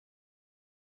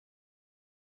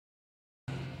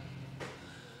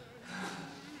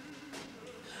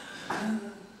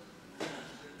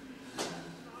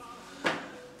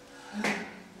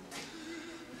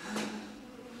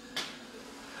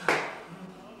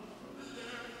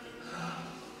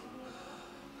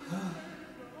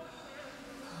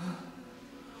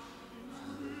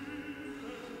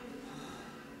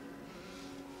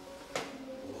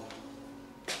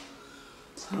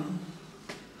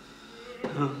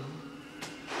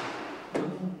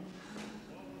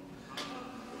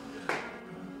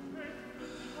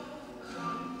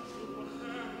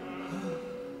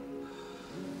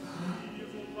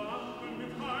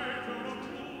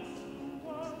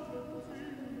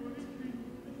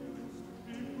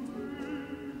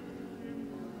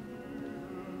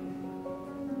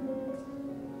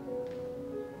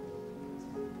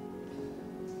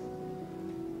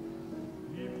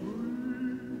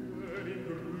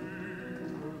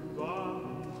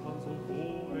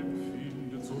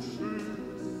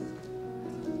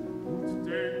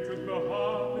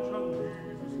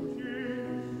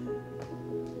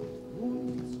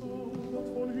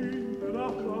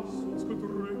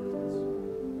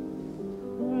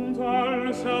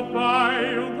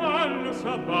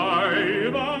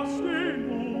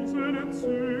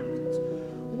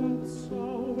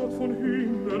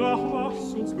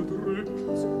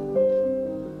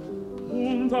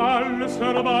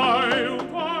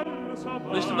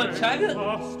Mr. McTaggart?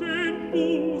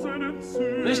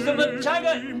 Mr.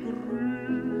 McTaggart?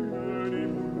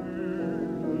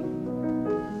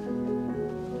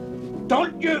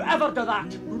 Don't you ever do that!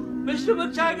 Mr.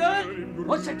 McTaggart?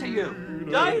 What's it to you?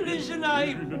 Daly's the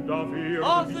name.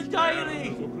 Arthur Daly.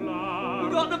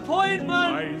 We've got an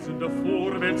appointment.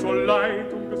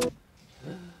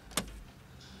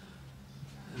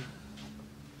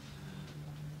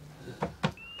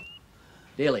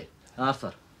 Daly,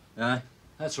 Arthur. Aye,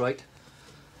 that's right.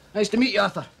 Nice to meet you,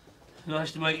 Arthur.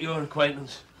 Nice to make your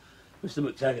acquaintance, Mr.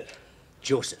 McTaggart.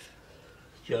 Joseph.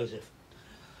 Joseph.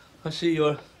 I see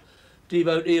you're a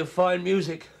devotee of fine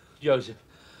music, Joseph.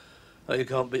 Oh, you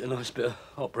can't beat a nice bit of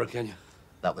opera, can you?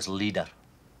 That was Lieder.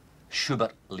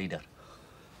 Schubert Lieder.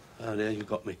 Oh, there you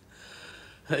got me.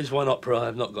 That is one opera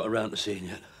I've not got around to seeing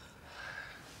yet.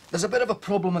 There's a bit of a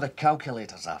problem with the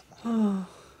calculators, Arthur. Oh.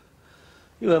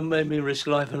 You haven't made me risk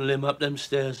life and limb up them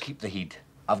stairs. Keep the heat.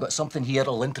 I've got something here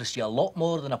that'll interest you a lot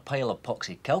more than a pile of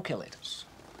poxy calculators.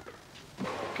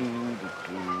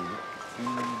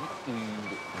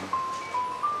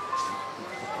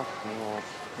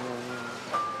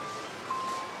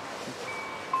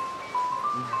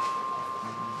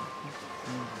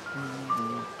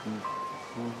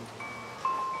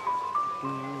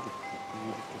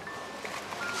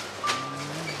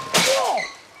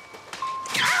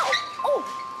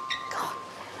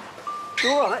 You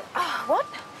all right? What?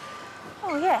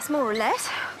 Oh, yes, more or less.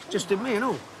 Just did me and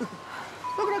all.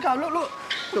 Look at her go, look, look.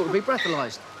 Look, to be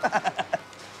breathalyzed.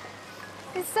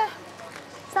 Is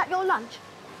that your lunch?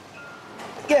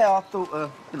 Yeah, I thought,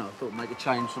 you know, I thought make a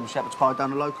change from shepherd's pie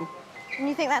down the local. And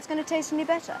you think that's going to taste any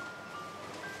better?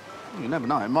 You never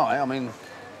know, it might. I mean,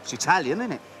 it's Italian,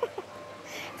 isn't it?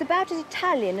 It's about as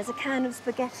Italian as a can of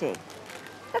spaghetti.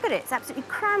 Look at it, it's absolutely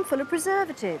crammed full of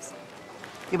preservatives.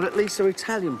 Yeah, but at least they're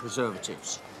Italian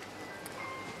preservatives.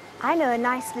 I know a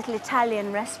nice little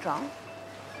Italian restaurant.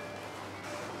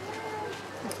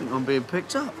 I think I'm being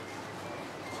picked up.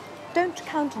 Don't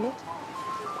count on it.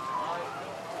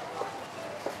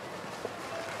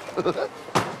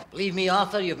 Believe me,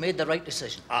 Arthur, you've made the right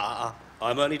decision.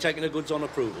 I'm only taking the goods on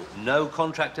approval. No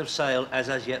contract of sale has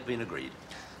as yet been agreed.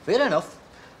 Fair enough.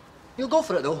 You'll go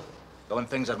for it, though. Going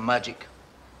things are magic.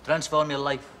 Transform your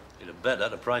life. You'd have bet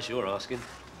at the price you're asking.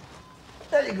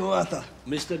 There you go, Arthur.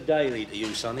 Mr. Daly to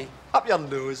you, sonny. Up your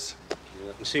nose. Yeah,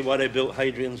 I can see why they built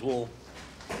Hadrian's Wall.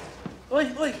 Wait,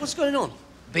 what's going on?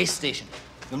 Base station.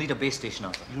 You'll need a base station,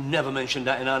 Arthur. You never mentioned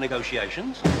that in our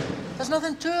negotiations. There's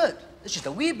nothing to it. It's just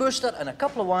a wee booster and a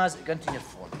couple of wires that go into your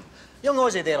phone. Young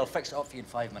Aussie there will fix it up for you in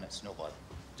 5 minutes, no bother.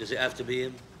 Does it have to be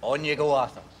him? On you go,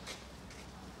 Arthur.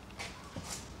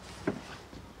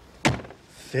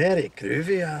 Very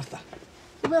groovy, Arthur.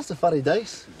 Where's the furry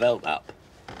dice? Belt up.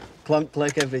 Clunk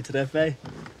like every trip, eh?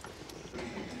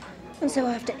 And so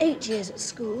after 8 years at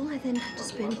school, I then had to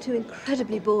spend 2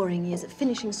 incredibly boring years at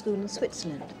finishing school in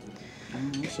Switzerland.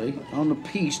 See, on the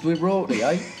piece with Rorty,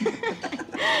 eh?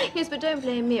 Yes, but don't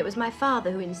blame me. It was my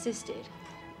father who insisted.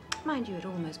 Mind you, it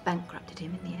almost bankrupted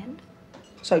him in the end.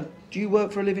 So, do you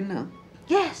work for a living now?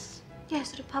 Yes,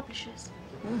 at a publisher's.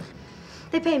 Oh.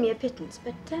 They pay me a pittance,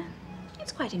 but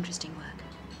it's quite interesting work.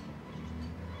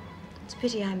 It's a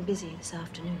pity I'm busy this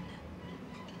afternoon, though.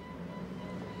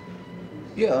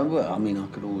 Yeah, well, I mean, I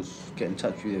could always get in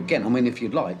touch with you again. I mean, if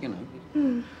you'd like, you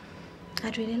know.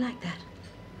 I'd really like that.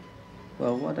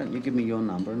 Well, why don't you give me your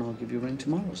number and I'll give you a ring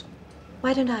tomorrow or something?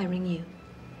 Why don't I ring you?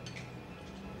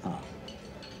 Ah.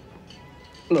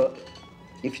 Look,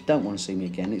 if you don't want to see me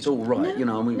again, it's all right, No, you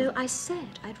know, I mean... No, I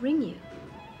said I'd ring you.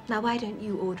 Now, why don't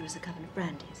you order us a couple of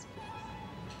brandies?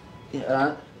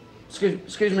 Yeah,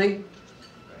 excuse me.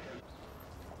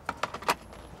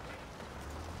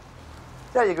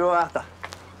 There you go, Arthur.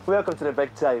 Welcome to the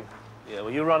big time. Yeah,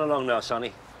 well, you run along now,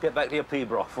 sonny. Get back to your pea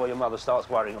broth before your mother starts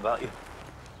worrying about you.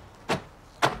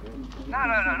 No,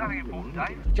 nothing important,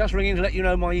 Dave. Just ringing to let you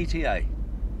know my ETA.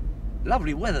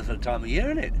 Lovely weather for the time of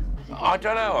year, isn't it? I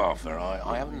don't know, Arthur.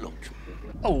 I haven't looked.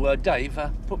 Oh, Dave,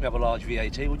 put me up a large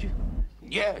VAT, would you?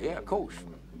 Yeah, of course.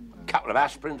 A couple of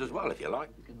aspirins as well, if you like.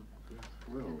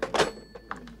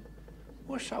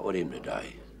 What's up with him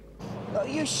today? Are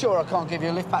you sure I can't give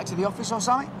you a lift back to the office or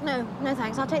something? No, no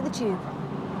thanks. I'll take the tube.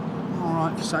 All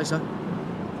right, if you say so.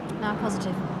 No,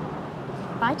 positive.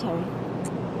 Bye, Terry.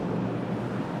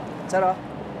 Ta-ra.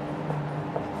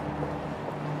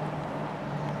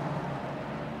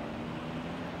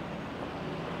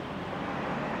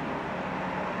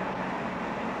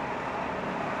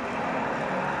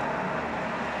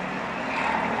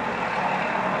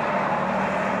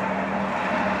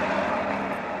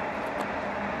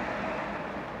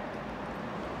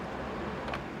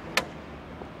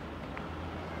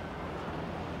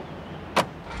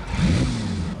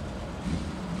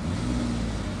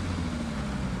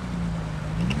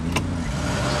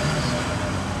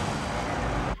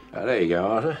 There you go,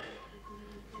 Arthur.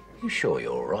 You sure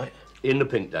you're all right? In the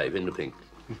pink, Dave, in the pink.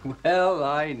 Well,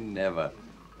 I never.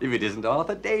 If it isn't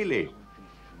Arthur Daly.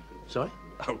 Sorry?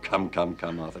 Oh, come,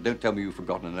 Arthur. Don't tell me you've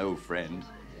forgotten an old friend.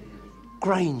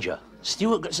 Granger.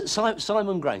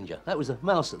 Simon Granger. That was the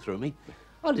mouse that threw me.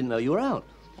 I didn't know you were out.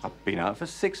 I've been out for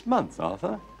 6 months,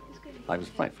 Arthur. I was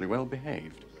frightfully well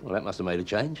behaved. Well, that must have made a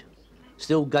change.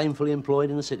 Still gainfully employed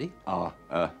in the city?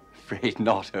 Afraid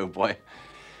not, oh boy.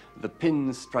 The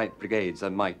pinstripe brigades are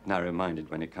might narrow-minded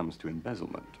when it comes to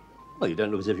embezzlement. Well, you don't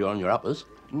look as if you're on your uppers.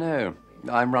 No,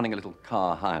 I'm running a little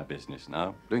car hire business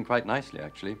now. Doing quite nicely,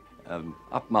 actually.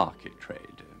 Upmarket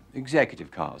trade,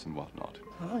 executive cars and whatnot.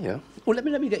 Oh, yeah. Well, let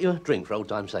me get you a drink for old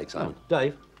time's sake, Simon. Oh.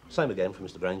 Dave, same again for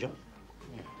Mr. Granger.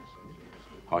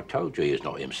 I told you he's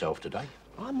not himself today.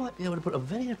 I might be able to put a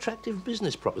very attractive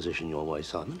business proposition your way,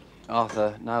 Simon.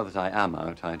 Arthur, now that I am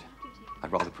out,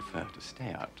 I'd rather prefer to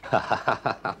stay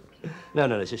out. No,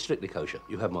 this is strictly kosher.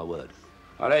 You have my word.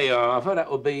 Oh, there you are, Arthur.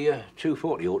 That would be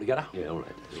 $2.40 altogether. Yeah, all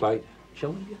right. Slate.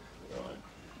 Shall we?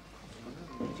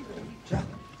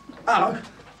 Hello.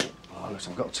 Oh,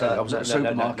 listen, I've got to tell you, I was at the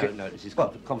supermarket. No, this is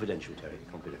confidential, Terry.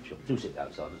 Confidential. Do sit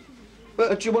down, Simon.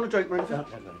 Do you want a drink or anything? No,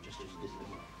 just.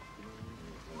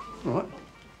 All right.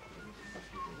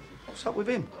 What's up with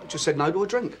him? He just said no to a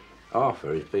drink.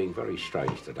 Arthur is being very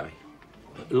strange today.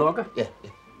 Lager? Yeah.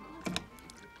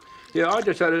 Yeah, I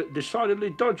just had a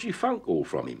decidedly dodgy phone call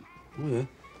from him. Oh, yeah.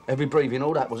 Heavy breathing,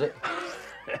 all that, was it?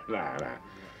 No.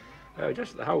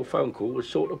 Just the whole phone call was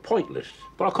sort of pointless.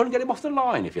 But I couldn't get him off the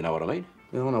line, if you know what I mean.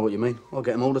 Yeah, I know what you mean. I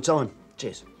get him all the time.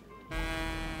 Cheers.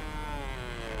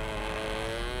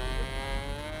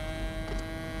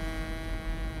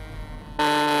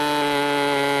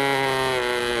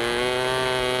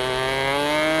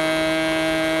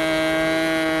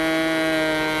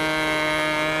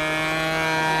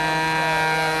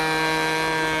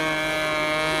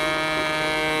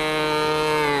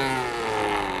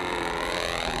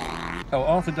 Oh,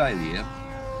 Arthur Daly here.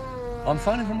 I'm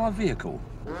phoning from my vehicle.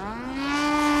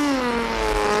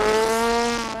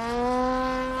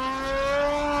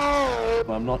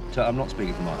 Well, I'm not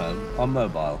speaking from my home. I'm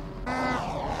mobile.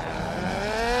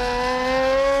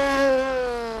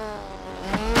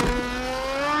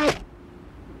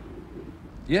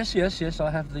 Yes, I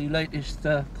have the latest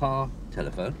car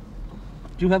telephone.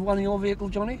 Do you have one in your vehicle,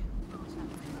 Johnny?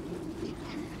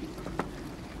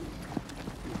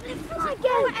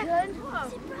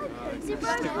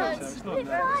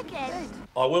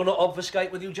 I will not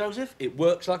obfuscate with you, Joseph. It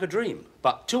works like a dream.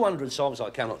 But 200 songs I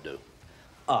cannot do.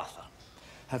 Arthur,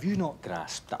 have you not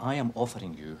grasped that I am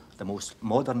offering you the most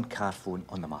modern car phone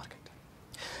on the market?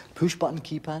 Push-button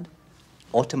keypad,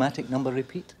 automatic number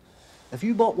repeat. If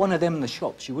you bought one of them in the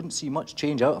shops, you wouldn't see much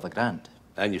change out of £1,000.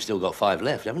 And you've still got 5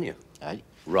 left, haven't you? Aye.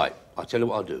 Right. I'll tell you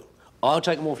what I'll do. I'll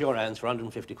take them off your hands for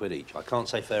 150 quid each. I can't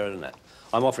say fairer than that.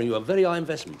 I'm offering you a very high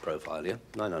investment profile here,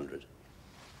 900.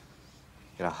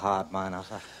 You're a hard man,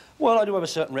 Arthur. Well, I do have a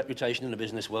certain reputation in the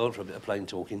business world for a bit of plain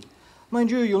talking.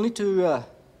 Mind you, you'll need to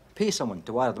pay someone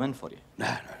to wire them in for you.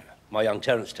 No. My young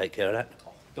Terence take care of that.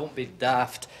 Don't be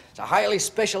daft. It's a highly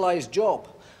specialised job.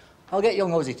 I'll get young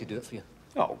Ozzy to do it for you.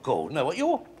 Oh, God, no. What,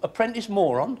 you're apprentice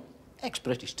moron?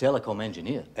 Ex-British telecom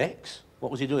engineer. Ex? What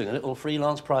was he doing, a little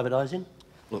freelance privatising?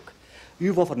 Look,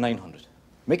 you've offered 900.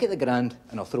 Make it the grand,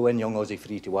 and I'll throw in young Ozzy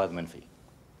free to wire them in for you.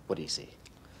 What do you say?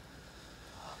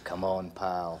 Oh, come on,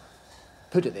 pal.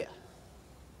 Put it there.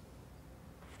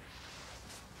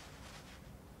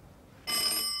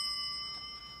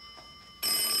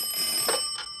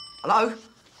 Hello?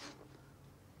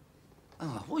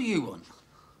 Oh, what do you want?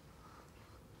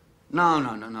 No,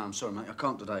 I'm sorry, mate. I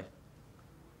can't today.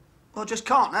 Well, I just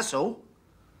can't, that's all.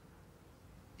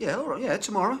 Yeah, all right, yeah,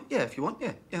 tomorrow. Yeah, if you want,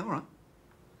 yeah, all right.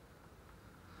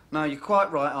 No, you're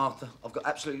quite right, Arthur. I've got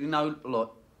absolutely no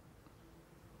lot.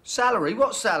 Salary?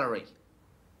 What salary?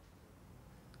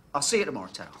 I'll see you tomorrow,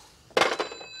 Tal.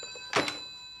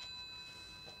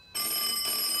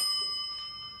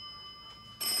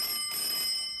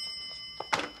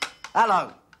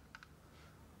 Hello.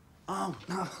 Oh,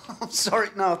 no, I'm sorry.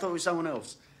 No, I thought it was someone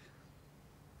else.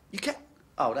 You can't...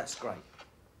 Oh, that's great.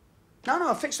 No,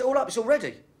 I fixed it all up. It's all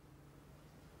ready.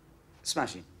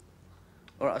 Smashing.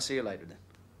 All right, I'll see you later then.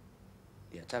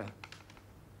 Yeah, ta-ra.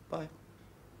 Bye.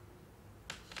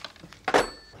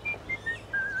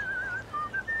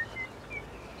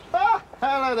 Ah,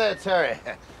 hello there, Terry.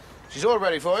 She's all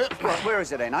ready for you. Right, where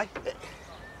is it then, eh?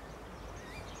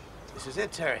 This is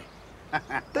it, Terry.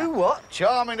 Do what?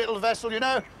 Charming little vessel, you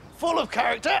know, full of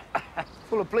character.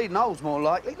 Full of bleeding holes, more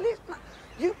likely. Listen,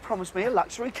 you promised me a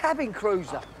luxury cabin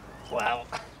cruiser. Well,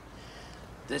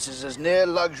 this is as near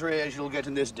luxury as you'll get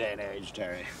in this day and age,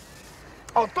 Terry.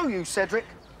 Oh, do you, Cedric?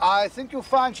 I think you'll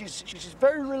find she's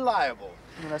very reliable.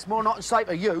 Well, that's more not to say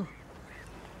to you.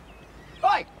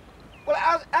 Right. Well,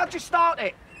 how'd you start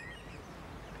it?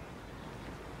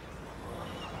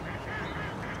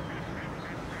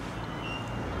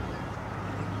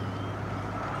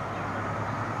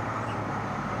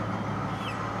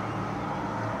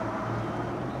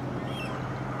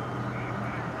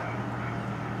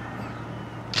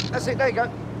 That's it, there you go.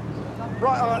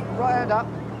 Right hand up.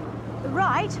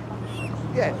 Right?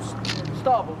 Yes.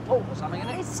 Starboard port or something,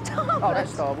 isn't it? It's starboard. Oh,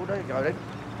 that's starboard. There you go, then.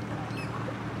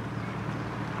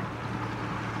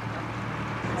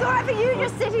 It's all right for you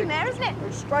just sitting there, isn't it?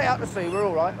 It's straight out to sea. We're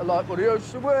all right. I like what the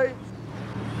ocean waves.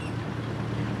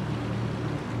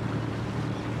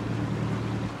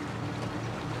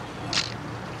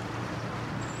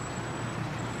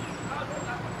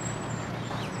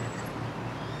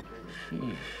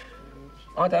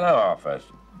 I don't know, Arthur.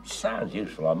 Sounds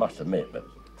useful, I must admit, but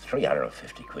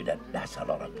 350 quid, that's a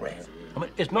lot of bread. I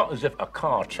mean, it's not as if a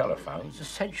car telephone is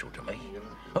essential to me.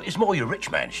 It's more your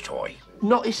rich man's toy.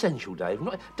 Not essential, Dave.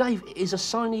 Dave, it is a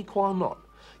sine qua non.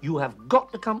 You have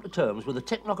got to come to terms with the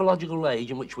technological age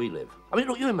in which we live. I mean,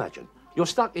 look, you imagine. You're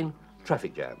stuck in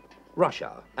traffic jam, rush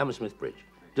hour, Hammersmith Bridge,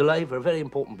 delay for a very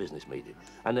important business meeting,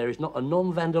 and there is not a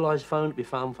non-vandalised phone to be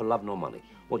found for love nor money.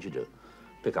 What do you do?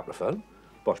 Pick up the phone,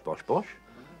 bosh, bosh, bosh.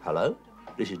 Hello,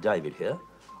 this is David here.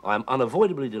 I am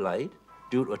unavoidably delayed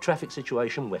due to a traffic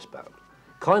situation westbound.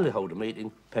 Kindly hold a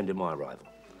meeting pending my arrival.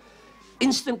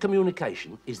 Instant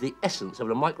communication is the essence of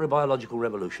the microbiological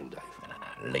revolution,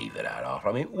 Dave. Leave it out, Arthur.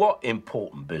 I mean, what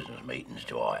important business meetings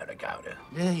do I have to go to?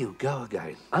 There you go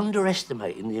again,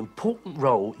 underestimating the important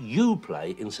role you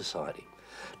play in society.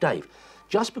 Dave,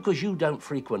 just because you don't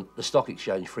frequent the stock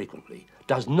exchange frequently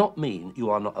does not mean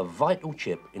you are not a vital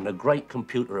chip in the great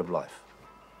computer of life.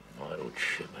 Vital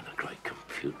chip in a great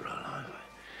computer of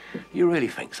life. You really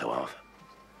think so, Arthur?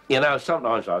 You know,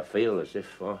 sometimes I feel as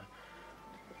if I'm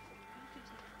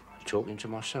talking to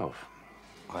myself.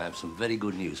 I have some very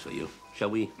good news for you. Shall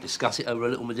we discuss it over a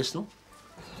little medicinal?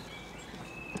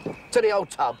 To the old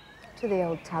tub. To the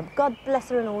old tub. God bless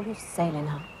her and all who's sailing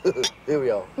her. Here we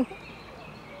are.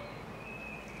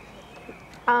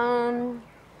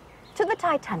 To the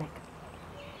Titanic.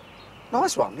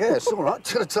 Nice one, yeah, it's all right.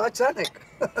 To the Titanic.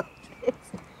 Do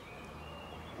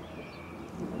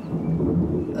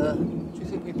you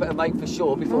think we'd better make for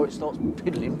shore before it starts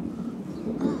piddling?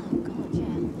 Oh, God,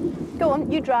 yeah. Go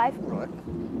on, you drive. Right.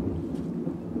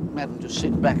 Madam, just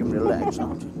sit back and relax.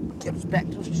 Get us back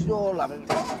to shore, loving.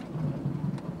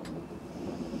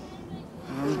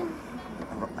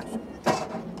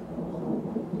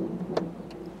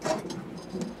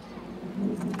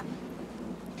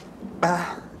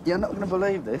 You're not going to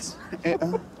believe this.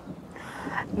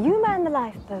 You man the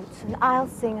lifeboats and I'll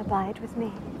sing Abide With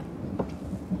Me.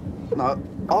 No,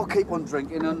 I'll keep on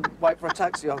drinking and wait for a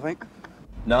taxi, I think.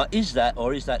 Now, is that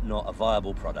or is that not a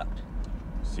viable product?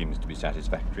 Seems to be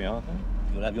satisfactory, Arthur.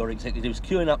 You'll have your executives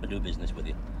queuing up to do business with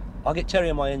you. I'll get Terry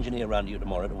and my engineer round to you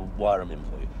tomorrow to wire them in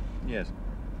for you. Yes.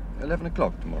 11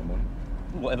 o'clock tomorrow morning.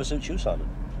 Whatever suits you, Simon.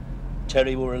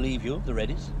 Terry will relieve you of the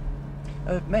readies.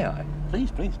 May I?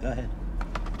 Please, go ahead.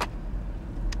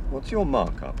 What's your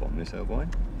markup on this,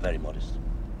 Irvine? Very modest.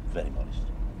 Very modest.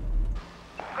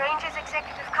 Granger's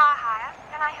executive car hire.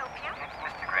 Can I help you? It's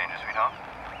Mr. Granger, sweetheart.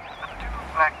 The two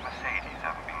black Mercedes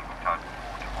haven't been booked out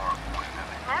for tomorrow,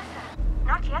 fortunately. No, sir.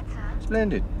 Not yet, sir.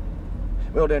 Splendid.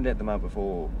 Well, don't let them out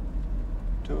before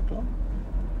 2 o'clock.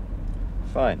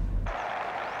 Fine.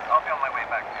 I'll be on my way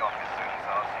back to the office soon, so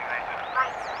I'll see you later.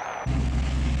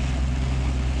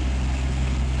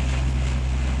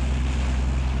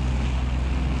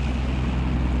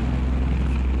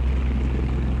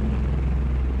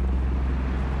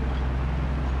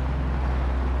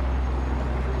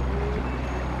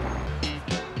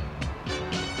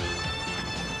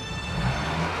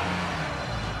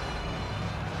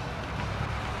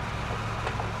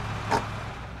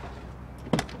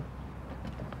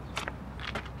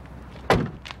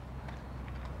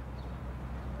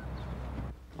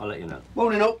 I'll let you know.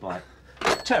 Morning up. Bye.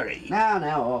 Terry.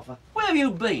 Now, Arthur. Where have you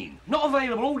been? Not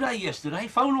available all day yesterday.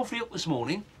 Phone awfully up this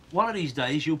morning. One of these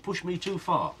days you'll push me too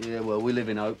far. Yeah, well, we live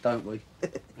in hope, don't we?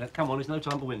 Come on, there's no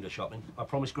time for window shopping. I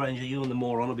promised Granger you and the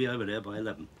moron will be over there by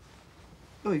 11.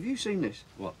 Oh, have you seen this?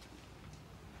 What?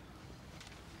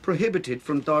 Prohibited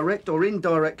from direct or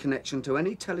indirect connection to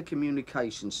any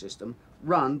telecommunication system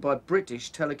run by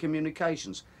British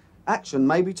Telecommunications. Action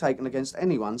may be taken against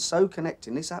anyone so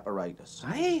connecting this apparatus.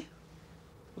 Hey?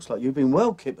 Looks like you've been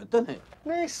well kippered, doesn't it?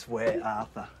 Nice sweat,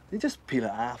 Arthur. You just peel it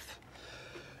off.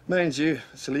 Mind you,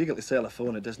 it's illegal to sell a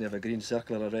phone that doesn't have a green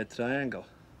circle or a red triangle.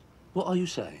 What are you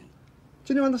saying?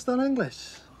 Do you understand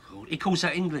English? He calls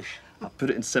that English. I'll put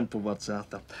it in simple words,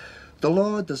 Arthur. The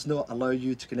law does not allow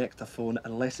you to connect a phone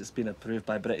unless it's been approved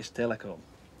by British Telecom.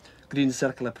 Green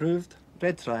circle approved,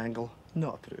 red triangle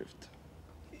not approved.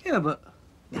 Yeah, but...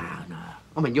 No.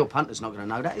 I mean, your punter's not going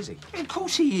to know that, is he? Of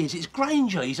course he is. It's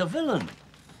Granger. He's a villain.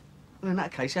 Well, in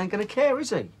that case, he ain't going to care, is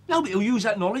he? No, but he'll use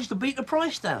that knowledge to beat the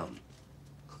price down.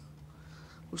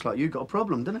 Looks like you've got a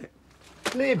problem, doesn't it?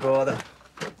 No bother.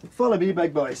 Follow me,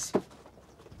 big boys.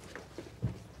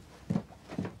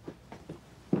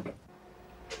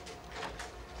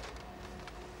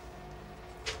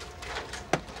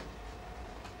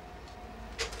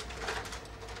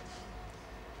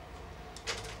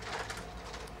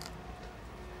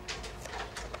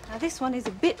 Now, this one is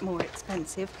a bit more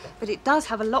expensive, but it does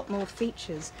have a lot more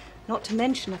features, not to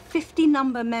mention a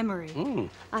 50-number memory.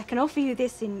 I can offer you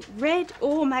this in red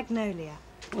or magnolia.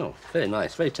 Oh, very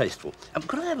nice, very tasteful.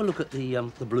 Could I have a look at the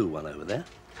blue one over there?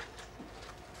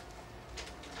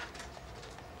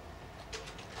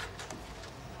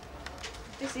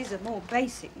 This is a more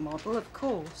basic model, of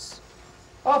course.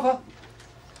 Arthur!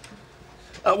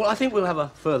 Well, I think we'll have a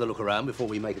further look around before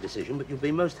we make a decision, but you've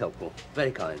been most helpful.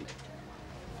 Very kind.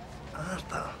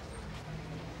 Arthur.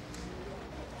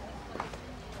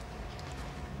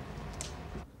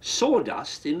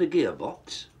 Sawdust in the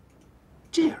gearbox?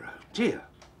 Dear, oh dear.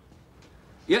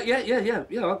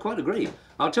 Yeah, I quite agree.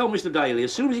 I'll tell Mr. Daly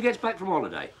as soon as he gets back from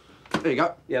holiday. There you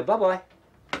go. Yeah, bye-bye.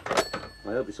 I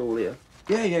hope it's all here.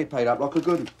 Yeah, he paid up like a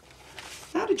good 'un.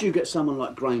 How did you get someone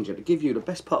like Granger to give you the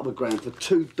best part of a grand for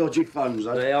 2 dodgy phones,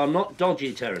 though? They are not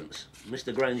dodgy, Terence.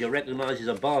 Mr. Granger recognises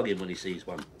a bargain when he sees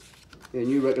one. Yeah, and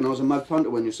you recognise a mug punter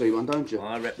when you see one, don't you?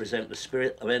 I represent the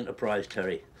spirit of enterprise,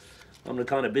 Terry. I'm the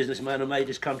kind of businessman who made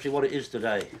this country what it is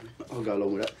today. I'll go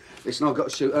along with that. Listen, I've got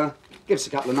to shoot her. Give us a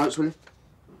couple of notes, will you?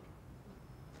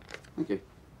 Thank you.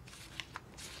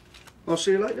 I'll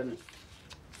see you later, then.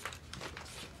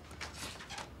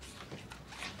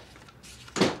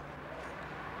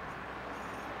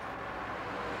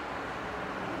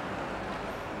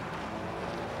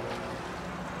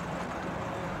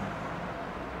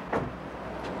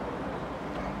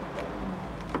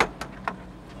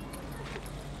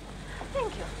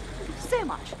 Thank you so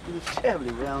much. You're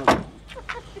terribly round.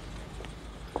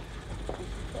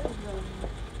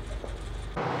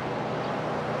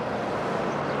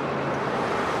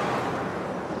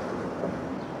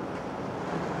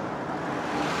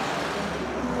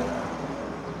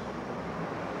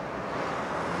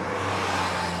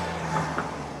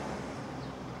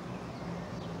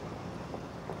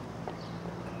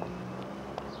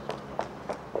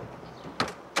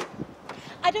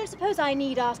 I don't suppose I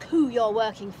need ask who you're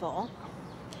working for.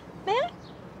 May I?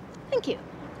 Thank you.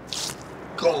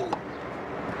 Go.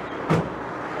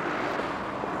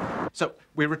 So,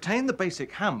 we retain the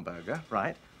basic hamburger,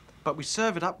 right? But we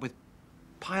serve it up with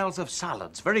piles of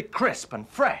salads, very crisp and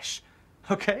fresh.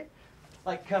 Okay?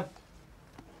 Like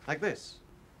this.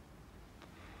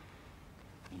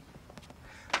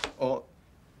 Or...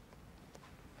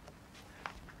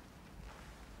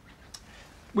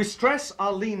 We stress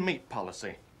our lean meat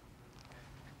policy.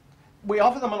 We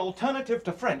offer them an alternative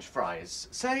to French fries.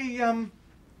 Say, a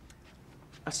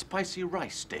spicy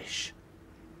rice dish.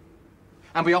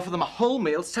 And we offer them a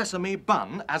wholemeal sesame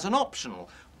bun as an optional.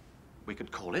 We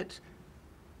could call it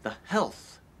the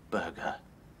health burger.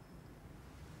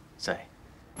 Say.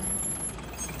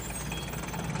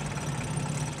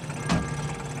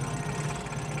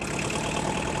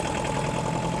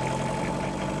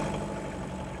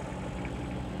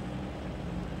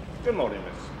 Good morning,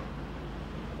 miss.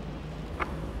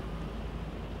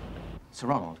 Sir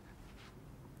Ronald,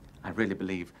 I really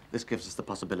believe this gives us the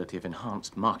possibility of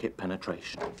enhanced market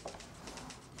penetration.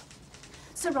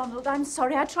 Sir Ronald, I'm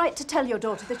sorry. I tried to tell your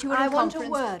daughter that you were in want conference.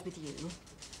 a word with you.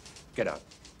 Get out.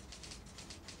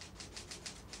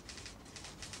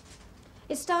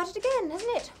 It started again,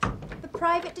 hasn't it? The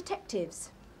private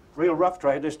detectives. Real rough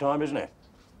trade this time, isn't it?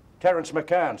 Terence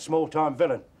McCann, small-time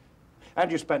villain. And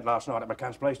you spent last night at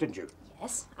McCann's place, didn't you?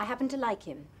 Yes, I happen to like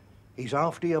him. He's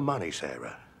after your money,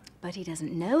 Sarah. But he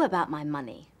doesn't know about my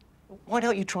money. Why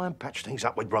don't you try and patch things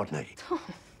up with Rodney?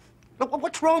 Look,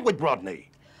 what's wrong with Rodney?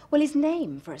 Well, his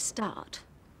name, for a start.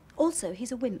 Also,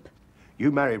 he's a wimp. You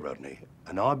marry Rodney,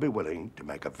 and I'd be willing to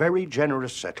make a very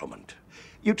generous settlement.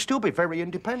 You'd still be very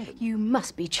independent. You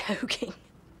must be joking.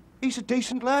 He's a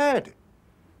decent lad.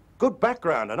 Good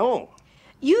background and all.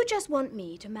 You just want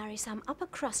me to marry some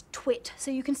upper-crust twit so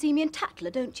you can see me in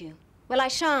Tatler, don't you? Well, I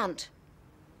shan't.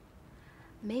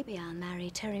 Maybe I'll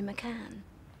marry Terry McCann.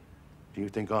 Do you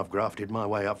think I've grafted my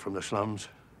way up from the slums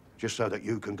just so that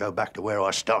you can go back to where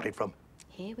I started from?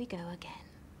 Here we go again.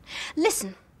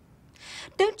 Listen,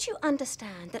 don't you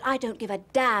understand that I don't give a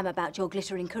damn about your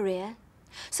glittering career?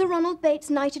 Sir Ronald Bates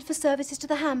knighted for services to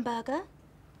the hamburger?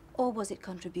 Or was it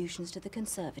contributions to the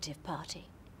Conservative Party?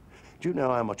 Do you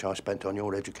know how much I spent on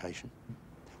your education?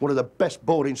 One of the best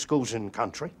boarding schools in the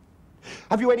country.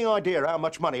 Have you any idea how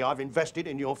much money I've invested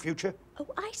in your future? Oh,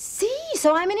 I see.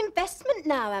 So I'm an investment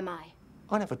now, am I?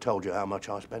 I never told you how much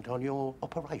I spent on your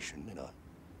operation, you know.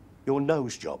 Your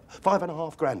nose job.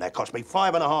 $5.5 grand. That cost me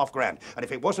 $5.5 grand. And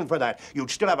if it wasn't for that, you'd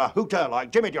still have a hooter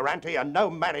like Jimmy Durante, and no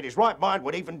man in his right mind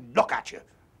would even look at you.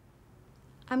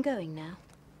 I'm going now.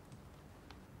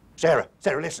 Sarah,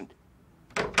 listen.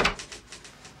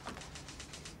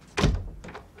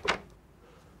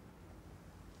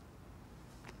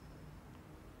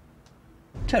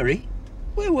 Terry,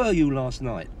 where were you last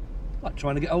night? Like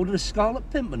trying to get hold of the Scarlet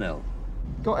Pimpernel.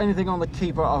 Got anything on the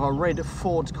keeper of a red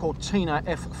Ford Cortina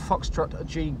F Foxtrot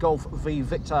G Golf V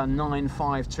Victor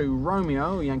 952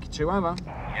 Romeo, Yankee 2 over. Yankee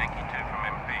 2 from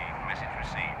MP. Message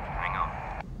received. Hang on.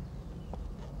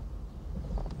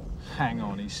 Hang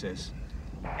on, he says.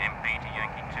 MP to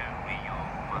Yankee 2. EU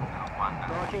 1.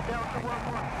 Roger, Delta 1-1.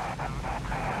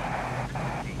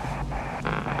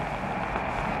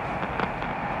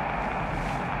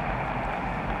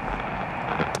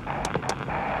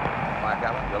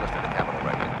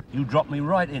 You dropped me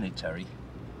right in it, Terry.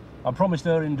 I promised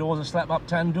her indoors a slap-up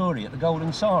tandoori at the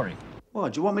Golden Sari. Why,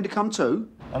 do you want me to come too?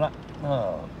 And I... Oh,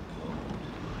 God.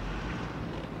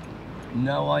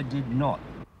 No, I did not.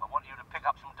 I want you to pick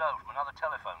up some dough from another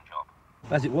telephone job.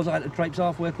 As it was, I had to traipse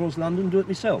halfway across London and do it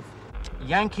myself.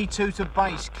 Yankee 2 to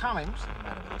base. Cummins.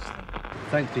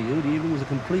 Thanks to you, the evening was a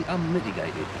complete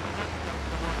unmitigated.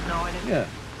 Yeah.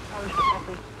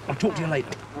 I'll talk to you later.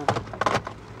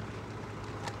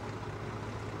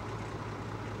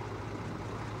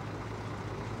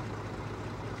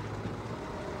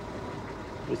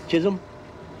 With Chisholm?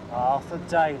 Arthur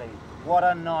Daly. What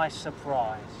a nice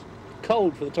surprise.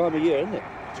 Cold for the time of year, isn't it?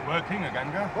 It's working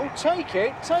again, Gar. Oh, take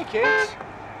it, take it.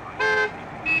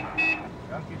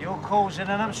 You're causing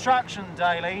an obstruction,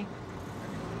 Daly.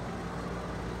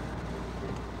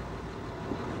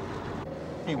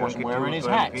 He wasn't wearing his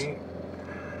hat.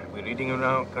 We're reading you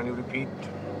now. Can you repeat? Do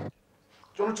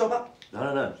you want to top up?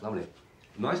 No, it's lovely.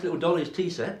 Nice little Dolly's tea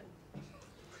set.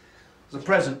 It's a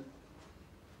present.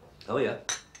 Oh, yeah?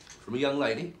 From a young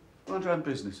lady? Mind your own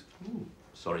business. Ooh.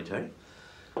 Sorry, Terry.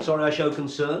 Sorry I show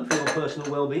concern for your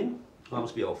personal well-being. I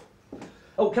must be off.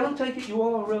 Oh, can I take it you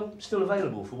are still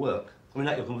available for work? I mean,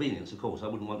 at your convenience, of course. I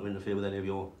wouldn't want to interfere with any of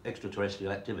your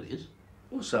extraterrestrial activities.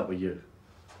 What's up with you?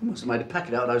 You must have made a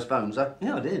packet out of those phones, eh?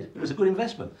 Yeah, I did. It was a good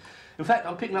investment. In fact,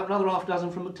 I'm picking up another half dozen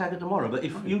from McTaggart tomorrow, but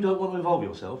if you don't want to involve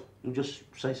yourself, you just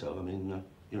say so. I mean,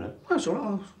 you know. That's all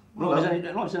right. Not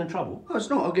if there's any trouble. Oh, it's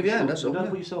not. I'll give you a hand, that's all. Don't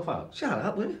put yourself out. Shut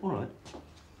up, will you? All right.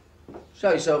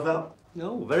 Show yourself out.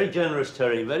 No, very generous,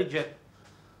 Terry. Very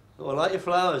Oh, I like your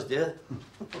flowers, dear.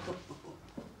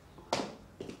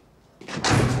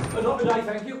 Not today,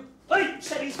 thank you. Hey,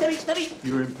 steady.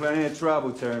 You're in plenty of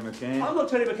trouble, Terry McCann. I'm not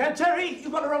Terry McCann. Terry,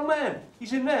 you've got the wrong man.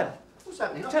 He's in there. What's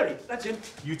happening? Terry, that's him.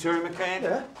 You Terry McCann?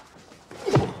 Yeah.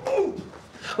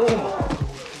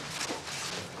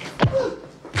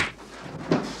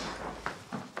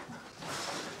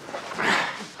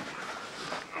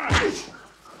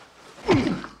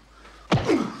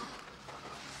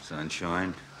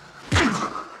 Sunshine.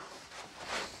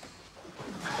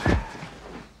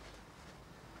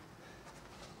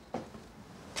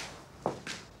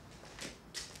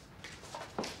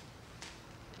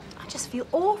 I just feel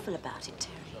awful about it,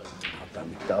 Terry. Don't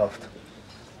be daft.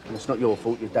 And it's not your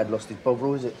fault your dad lost his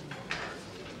bovril, is it?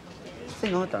 The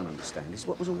thing I don't understand is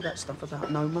what was all that stuff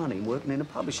about no money and working in a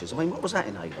publisher's? I mean, what was that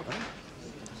in aid of,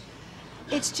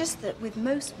 eh? It's just that with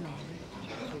most men,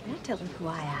 when I tell them who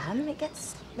I am, it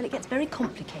gets very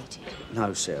complicated.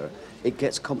 No, Sarah. It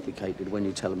gets complicated when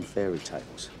you tell them fairy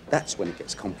tales. That's when it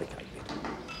gets complicated.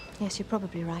 Yes, you're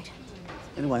probably right.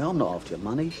 Anyway, I'm not after your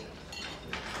money.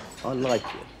 I like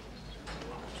you.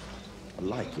 I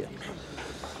like you.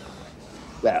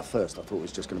 Well, at first I thought it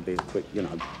was just going to be a quick, you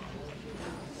know...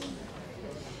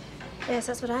 Yes,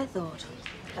 that's what I thought,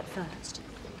 at first.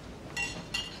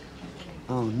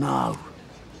 Oh, no.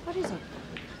 What is it?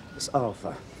 It's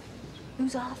Arthur.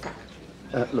 Who's Arthur?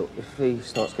 Look, if he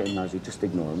starts getting nosy, just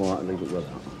ignore him, all right, and leave it with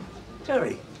that.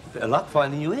 Terry, bit of luck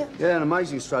finding you here. Yeah, an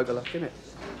amazing stroke of luck, isn't it?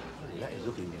 That is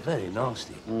looking very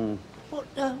nasty. What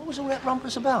was all that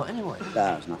rumpus about, anyway?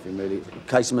 That was nothing, really. It's a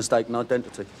case of mistaken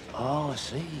identity. Oh, I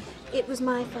see. It was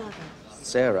my father.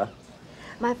 Sarah?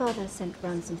 My father sent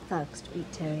round some thugs to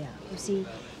beat Terry up. You see,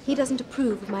 he doesn't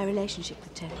approve of my relationship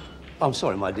with Terry. I'm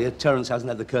sorry, my dear. Terence hasn't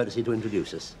had the courtesy to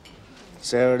introduce us.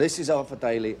 Sarah, this is Arthur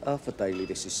Daly. Arthur Daly,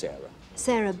 this is Sarah.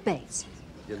 Sarah Bates.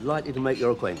 Delighted to make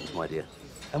your acquaintance, my dear.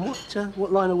 And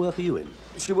what line of work are you in?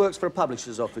 She works for a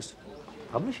publisher's office.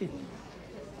 Publishing?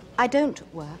 I don't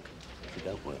work. You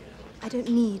don't work? I don't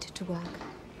need to work.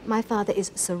 My father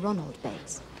is Sir Ronald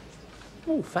Bates.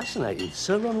 Oh, fascinating.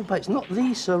 Sir Ronald Bates. Not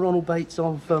the Sir Ronald Bates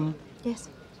of, Yes,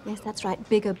 that's right.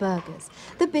 Bigger burgers.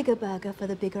 The bigger burger for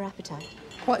the bigger appetite.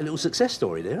 Quite a little success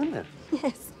story there, isn't there?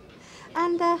 Yes.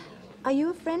 And, are you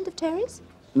a friend of Terry's?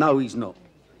 No, he's not.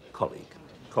 Colleague,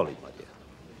 my dear.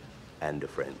 And a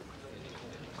friend.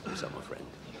 Of course, I'm a friend.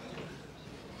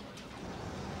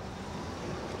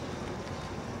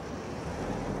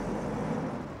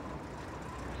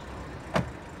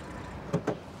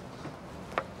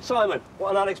 Simon,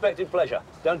 what an unexpected pleasure.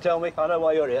 Don't tell me. I know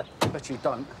why you're here. Bet you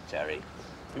don't. Terry,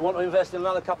 you want to invest in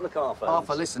another couple of car firms?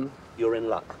 Arthur, listen. You're in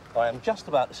luck. I am just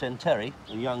about to send Terry,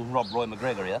 and young Rob Roy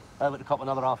McGregor here, over to cop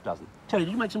another half dozen. Terry,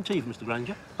 did you make some tea for Mr.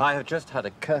 Granger? I have just had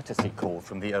a courtesy call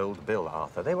from the old Bill,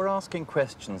 Arthur. They were asking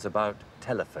questions about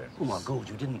telephones. Oh, my God,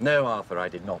 you didn't... No, Arthur, I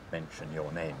did not mention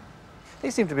your name. They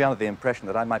seem to be under the impression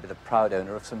that I might be the proud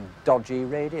owner of some dodgy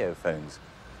radio phones.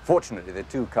 Fortunately, the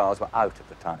two cars were out at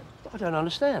the time. I don't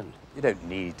understand. You don't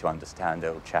need to understand,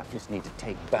 old chap. You just need to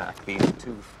take back these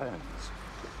two phones.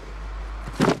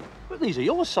 But these are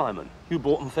yours, Simon. You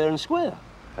bought them fair and square.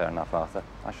 Fair enough, Arthur.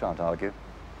 I shan't argue.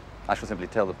 I shall simply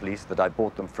tell the police that I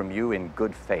bought them from you in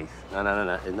good faith. No.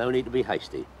 There's no need to be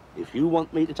hasty. If you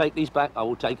want me to take these back, I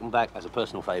will take them back as a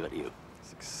personal favour to you.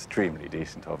 It's extremely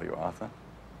decent of you, Arthur.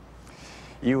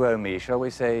 You owe me, shall we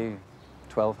say,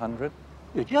 1,200?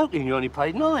 You're joking. You only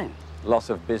paid 9. Loss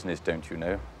of business, don't you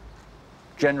know?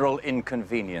 General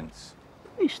inconvenience.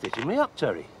 He's stitching me up,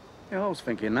 Terry. Yeah, I was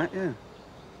thinking that, yeah.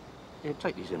 Yeah,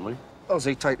 take these in, will you?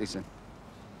 Ozzy, take this in.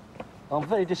 I'm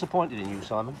very disappointed in you,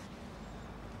 Simon.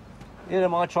 Here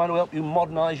am I trying to help you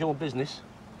modernise your business.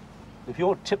 If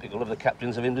you're typical of the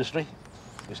captains of industry,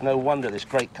 it's no wonder this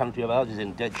great country of ours is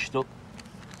in dead stuck.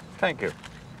 Thank you.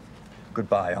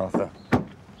 Goodbye, Arthur.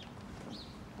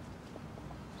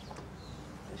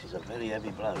 This is a very heavy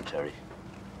blow, Terry.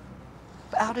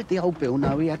 But how did the old Bill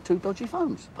know he had two dodgy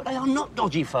phones? But they are not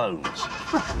dodgy phones.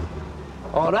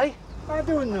 Are they? I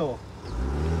don't know.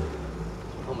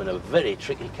 I'm in a very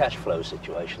tricky cash flow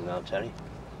situation now, Terry.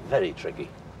 Very tricky.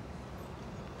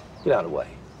 Get out of the way.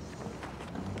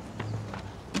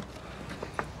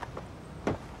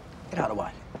 Get out of the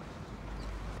way.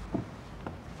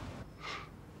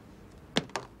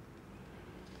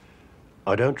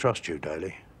 I don't trust you,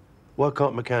 Daly. Why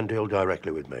can't McCann deal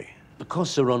directly with me?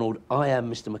 Because, Sir Ronald, I am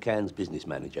Mr. McCann's business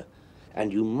manager,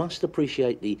 and you must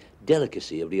appreciate the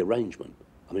delicacy of the arrangement.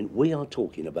 I mean, we are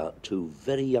talking about two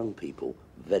very young people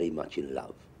very much in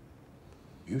love.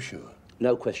 You sure?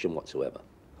 No question whatsoever.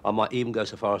 I might even go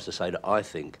so far as to say that I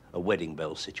think a wedding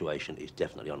bell situation is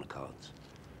definitely on the cards.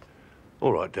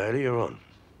 All right, Daly, you're on.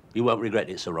 You won't regret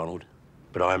it, Sir Ronald.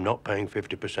 But I am not paying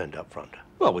 50% up front.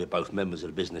 Well, we're both members of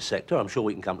the business sector. I'm sure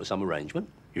we can come to some arrangement.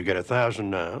 You get 1,000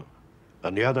 now,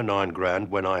 and the other 9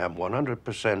 grand when I am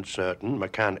 100% certain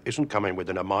McCann isn't coming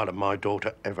within a mile of my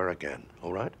daughter ever again,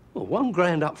 all right? Well, 1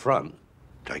 grand up front.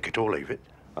 Take it or leave it.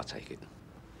 I'll take it.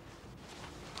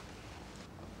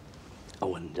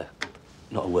 Oh, and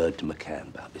not a word to McCann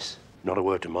about this. Not a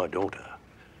word to my daughter.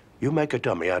 You make a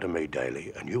dummy out of me,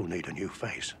 Daly, and you'll need a new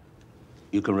face.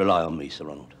 You can rely on me, Sir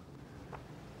Ronald.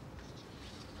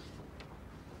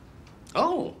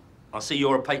 Oh, I see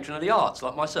you're a patron of the arts,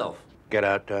 like myself. Get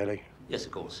out, Daly. Yes,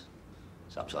 of course.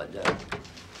 It's upside down.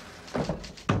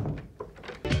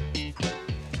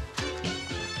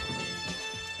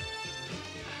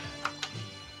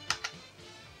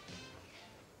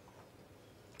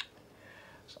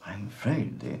 I'm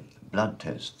afraid the blood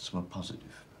tests were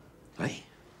positive. Eh?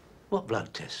 What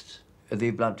blood tests?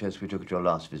 The blood tests we took at your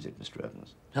last visit, Mr.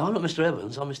 Evans. No, I'm not Mr.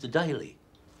 Evans, I'm Mr. Daly.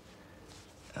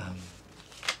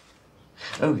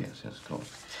 Oh, yes, of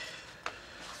course.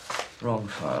 Wrong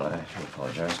file, I do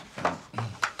apologise.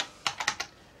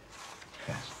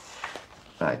 Yes.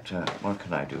 Right, what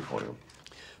can I do for you?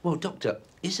 Well, Doctor,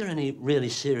 is there any really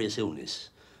serious illness,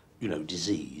 you know,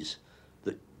 disease,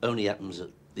 that only happens at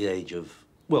the age of,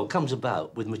 well, comes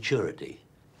about with maturity,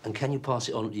 and can you pass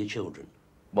it on to your children?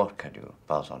 What can you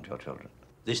pass on to your children?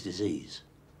 This disease.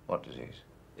 What disease?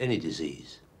 Any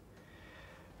disease.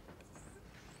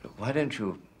 Look, why don't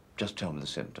you just tell me the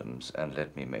symptoms and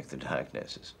let me make the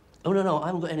diagnosis? Oh, no, I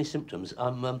haven't got any symptoms.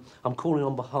 I'm calling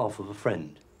on behalf of a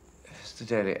friend. Mr.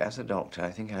 Daly, as a doctor,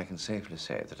 I think I can safely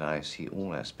say that I see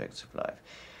all aspects of life.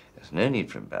 There's no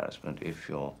need for embarrassment if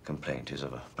your complaint is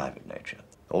of a private nature.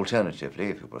 Alternatively,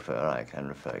 if you prefer, I can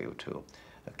refer you to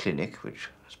a clinic which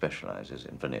specializes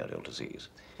in venereal disease.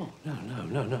 Oh,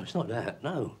 no, it's not that,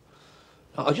 no.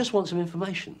 I just want some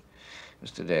information.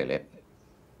 Mr. Daly,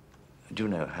 do you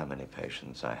know how many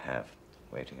patients I have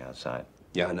waiting outside?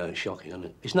 Yeah, I know, it's shocking, isn't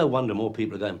it? It's no wonder more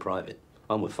people are going private.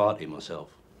 I'm with Farty myself.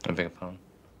 I beg your pardon?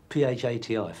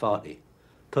 PHATI, Farty.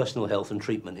 Personal Health and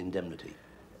Treatment Indemnity.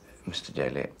 Mr.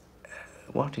 Daly,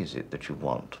 what is it that you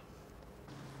want?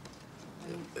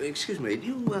 Excuse me, do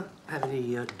you have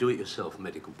any do-it-yourself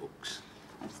medical books?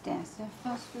 Upstairs, sir.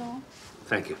 First floor.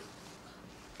 Thank you.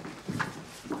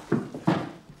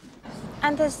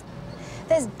 And there's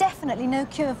definitely no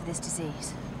cure for this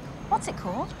disease. What's it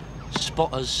called?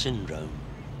 Spotter's syndrome.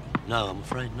 No, I'm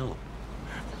afraid not.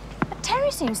 But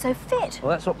Terry seems so fit.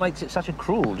 Well, that's what makes it such a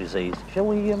cruel disease. Shall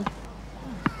we,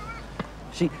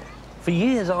 See, for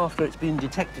years after it's been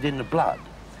detected in the blood,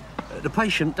 the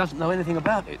patient doesn't know anything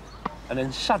about it. And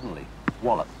then suddenly,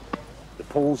 wallop. The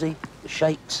palsy, the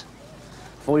shakes.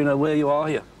 Before you know where you are,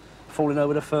 you're falling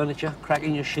over the furniture,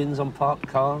 cracking your shins on parked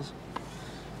cars.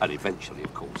 And eventually,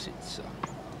 of course, it's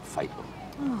fatal.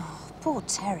 Oh, poor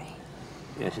Terry.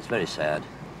 Yes, it's very sad.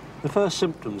 The first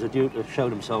symptoms are due to show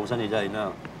themselves any day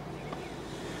now.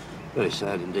 Very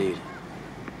sad indeed.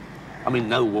 I mean,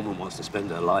 no woman wants to spend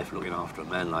her life looking after a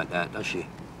man like that, does she?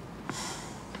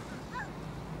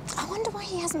 I wonder why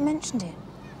he hasn't mentioned it.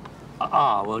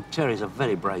 Well, Terry's a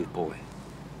very brave boy.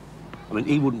 I mean,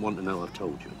 he wouldn't want to know I've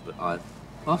told you, but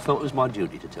I felt it was my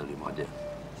duty to tell you, my dear.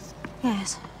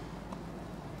 Yes.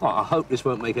 Well, I hope this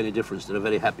won't make any difference to the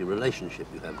very happy relationship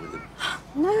you have with him.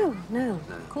 No,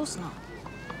 of course not.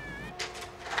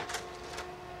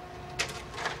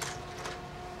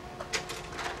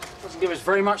 Doesn't give us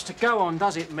very much to go on,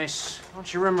 does it, miss?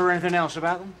 Don't you remember anything else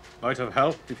about them? Might have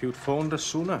helped if you'd phoned us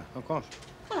sooner, of course.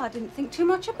 Well, I didn't think too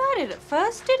much about it at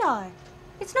first, did I?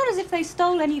 It's not as if they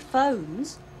stole any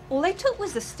phones. All they took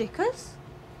was the stickers.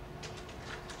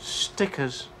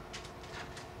 Stickers?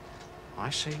 I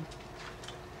see.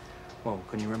 Well,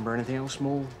 can you remember anything else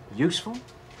more useful?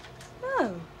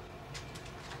 No.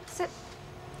 Except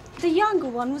the younger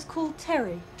one was called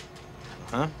Terry.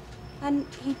 Huh? And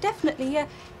he definitely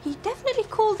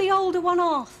called the older one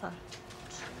Arthur.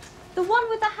 The one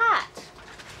with the hat.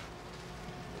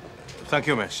 Thank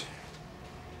you, miss.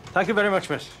 Thank you very much,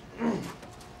 miss.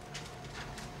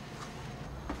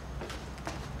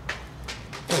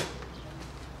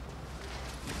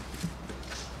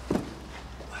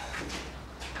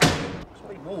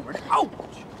 Oh!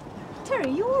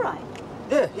 Terry, you all right?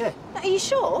 Yeah. Are you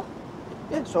sure?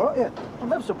 Yeah, it's all right, yeah. I'm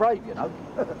never so brave, you know.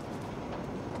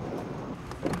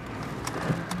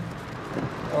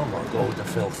 Oh, my God, the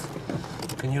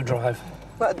filth. Can you drive?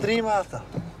 What a dream, Arthur.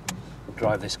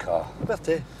 Drive this car. Where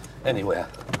to? Anywhere.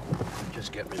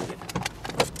 Just get rid of it.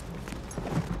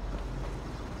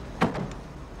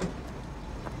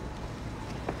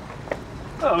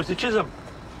 Oh, Mr. Chisholm.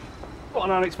 What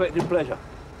an unexpected pleasure.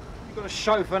 You got a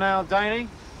chauffeur now, Danny?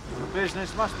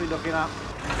 Business must be looking up.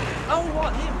 Oh,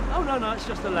 what, him? Oh, no, it's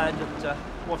just a lad that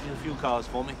washes a few cars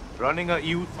for me. Running a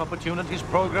youth opportunities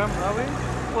program, are we?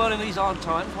 Well, in these hard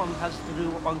times, one has to do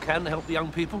what one can to help the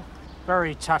young people.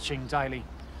 Very touching, Daly.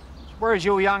 Where's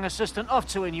your young assistant off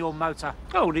to in your motor?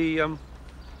 Oh, the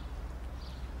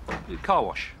car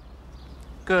wash.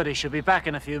 Good, he should be back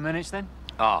in a few minutes then.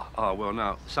 Well,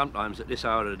 now, sometimes at this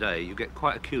hour of the day, you get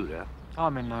quite a queue there.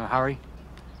 I'm in no hurry.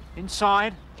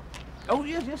 Inside? Oh,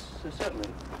 yes, certainly.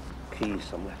 Keys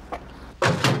somewhere.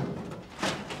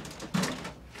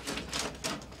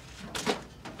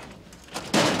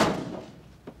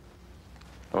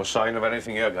 No sign of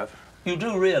anything here, Gav. You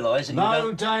do realise that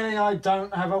No, Danny, I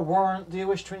don't have a warrant. Do you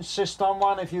wish to insist on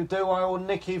one? If you do, I will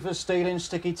nick you for stealing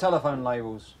sticky telephone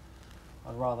labels.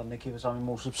 I'd rather Nicky was something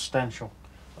more substantial.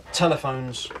 Like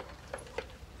telephones.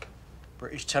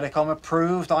 British Telecom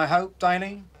approved, I hope,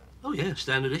 Daly? Oh, yeah,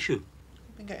 standard issue.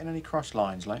 Been getting any cross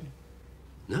lines lately?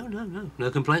 No, no, no.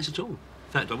 No complaints at all. In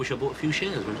fact, I wish I bought a few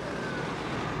shares.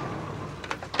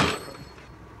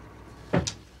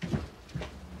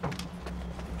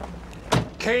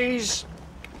 Keys.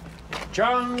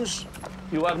 Jones.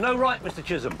 You have no right, Mr.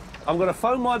 Chisholm. I'm going to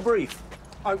phone my brief.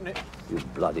 Open it. You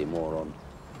bloody moron.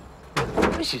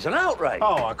 This is an outrage.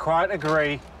 Oh, I quite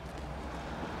agree.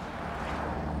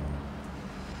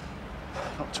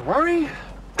 Not to worry.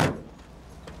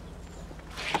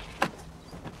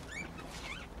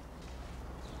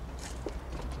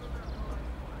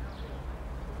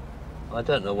 I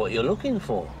don't know what you're looking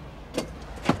for.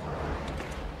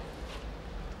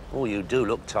 Oh, you do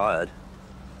look tired.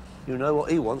 You know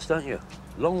what he wants, don't you?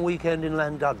 Long weekend in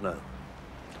Llandudno.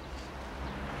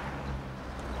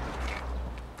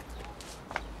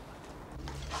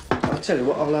 I'll tell you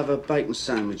what, I'll have a bacon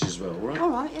sandwich as well, all right? All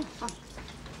right, yeah, fine.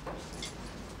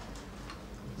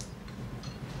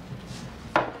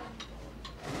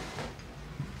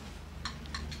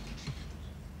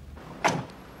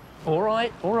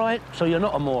 All right, so you're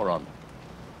not a moron.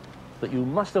 But you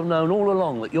must have known all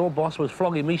along that your boss was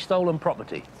flogging me stolen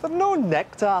property. They're no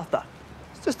nicked, Arthur.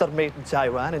 It's just their mate in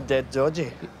Taiwan and dead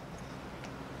dodgy.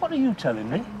 What are you telling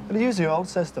me? They use the old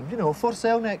system, you know, before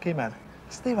Cellnet came in.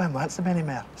 Stay one wants them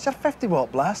anymore. It's your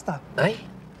 50-watt blaster. Eh?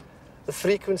 The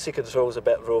frequency control's a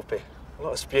bit ropey. A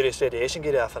lot of spurious radiation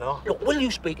get off and all. Look, will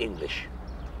you speak English?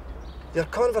 Your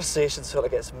conversation sort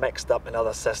of gets mixed up in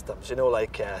other systems, you know,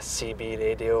 like CB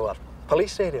radio or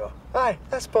police radio. Aye,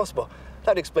 that's possible.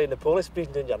 That'd explain the police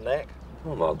breathing in your neck.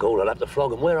 Oh, my God, I'll have to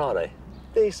flog them. Where are they?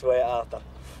 They sweat, Arthur.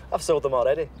 I've sold them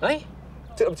already. Eh?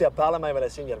 Took them to a pal of mine when I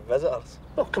seen your visitors.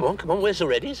 Oh, come on, where's the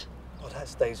reddies? Oh, that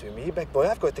stays with me, big boy.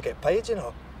 I've got to get paid, you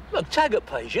know. McTaggart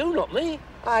pays you, not me.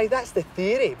 Aye, that's the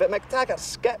theory, but McTaggart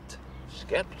skipped.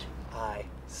 Skipped? Aye,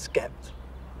 skipped.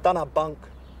 Done a bunk.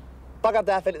 Buggered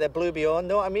off into the blue beyond,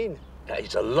 know what I mean? That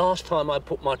is the last time I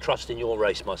put my trust in your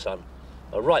race, my son.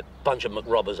 A right bunch of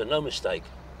McRobbers and no mistake.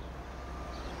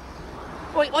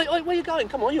 Wait, where are you going?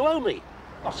 Come on, you owe me.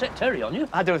 I'll set Terry on you.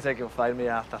 I don't think you'll find me,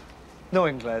 Arthur. No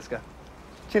in Glasgow.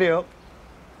 Cheerio.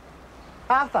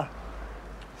 Arthur.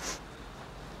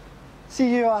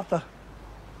 See you, Arthur.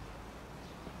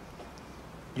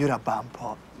 You're a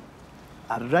vampot.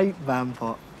 A right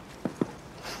vampot.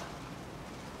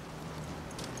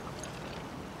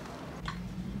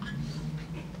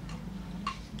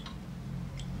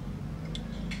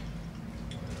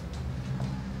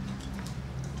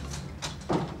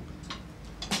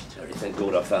 Terry, thank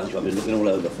God I found you. I've been looking all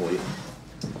over for you.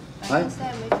 Hey?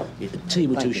 Yeah, tea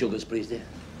with Thank 2 you. sugars, please, dear.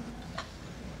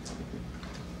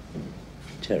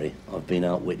 Terry, I've been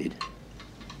outwitted.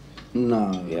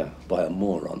 No. Yeah, by a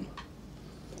moron.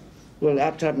 Well, it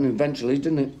had to happen eventually,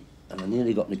 didn't it? And I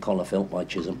nearly got my collar felt by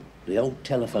Chisholm. The old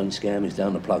telephone scam is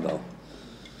down the plug hole.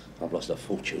 I've lost a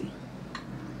fortune.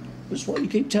 That's what you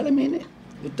keep telling me, innit?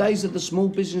 The days of the small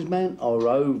businessman are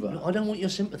over. No, I don't want your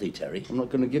sympathy, Terry. I'm not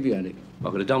going to give you any. I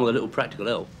could have done with a little practical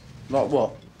help. Like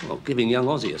what? Well, giving young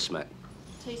Ozzy a smack.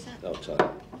 Tea, sir. Oh, Tony.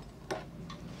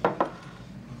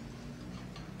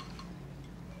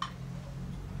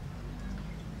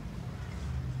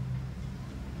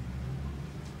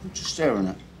 What you staring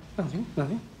at?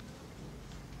 Nothing.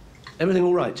 Everything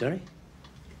all right, Terry?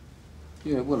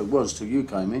 Yeah, well, it was till you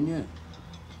came in, yeah.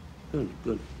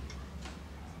 Good.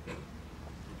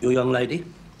 Your young lady,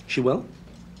 she well?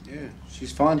 Yeah,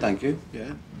 she's fine, thank you.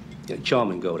 Yeah. Yeah,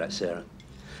 charming girl, that Sarah.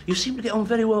 You seem to get on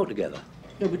very well together.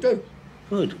 Yeah, we do.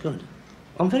 Good.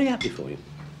 I'm very happy for you.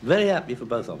 Very happy for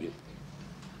both of you.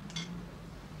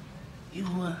 You,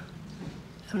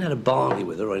 haven't had a barley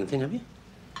with her or anything, have you?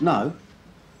 No.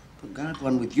 I'm going to have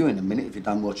one with you in a minute if you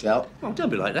don't watch out. Oh, don't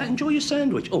be like that. Enjoy your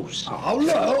sandwich. Oh, sorry. Oh,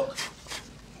 look!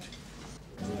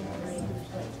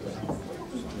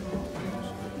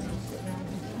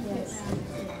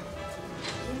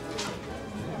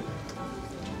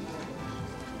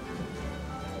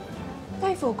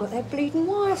 They've all got their bleeding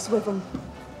wives with them.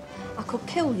 I could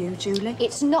kill you, Julie.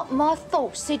 It's not my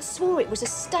fault. Sid swore it was a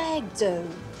stag do.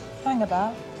 Hang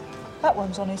about. That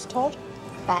one's on his Todd.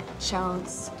 Fat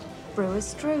chance.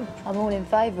 Brewer's Droop. I'm all in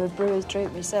favour of Brewer's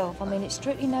Droop myself. I mean, it's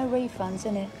strictly no refunds,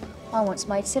 isn't it? I once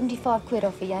made 75 quid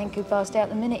off a Yank who passed out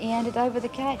the minute he handed over the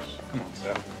cash.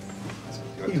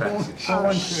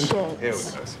 Oh,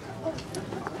 shit.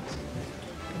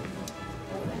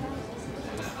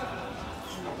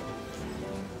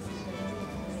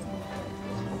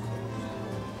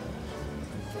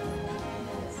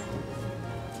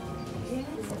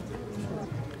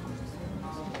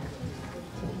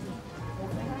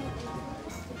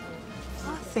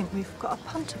 think we've got a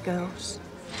punter, girls.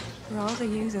 Rather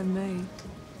you than me.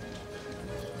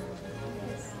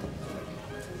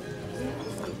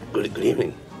 Good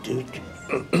evening. Do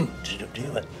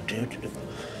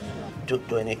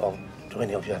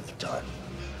any of you have the time?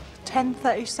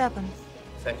 10:37.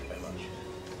 Thank you very much.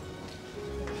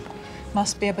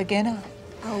 Must be a beginner.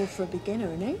 Oh, for a beginner,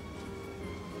 isn't he?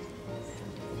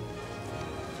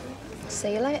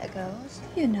 See you later, girls.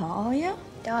 You're not, are you?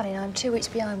 Darling, I'm 2 weeks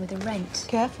behind with the rent.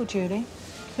 Careful, Julie.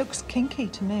 Looks kinky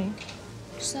to me.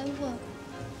 So what?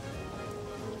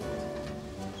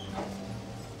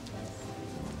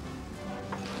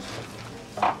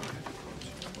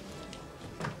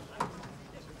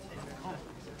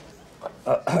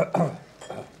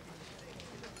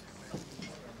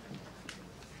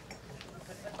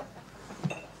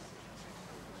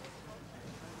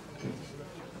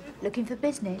 Looking for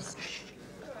business?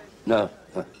 No.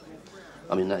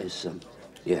 I mean, that is,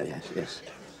 yeah, yes.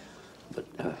 But,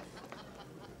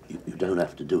 you don't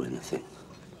have to do anything.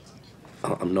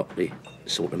 I'm not the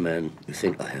sort of man you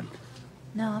think I am.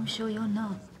 No, I'm sure you're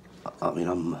not. I mean,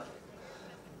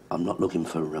 I'm not looking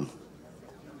for,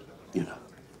 you know,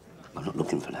 I'm not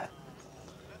looking for that.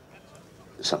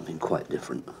 Something quite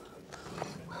different.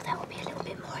 Well, that would be a little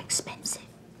bit more expensive.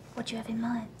 What do you have in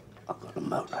mind? I've got a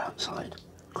motor outside.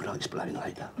 Could I explain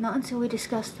later? Not until we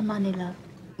discuss the money, love.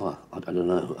 Well, I don't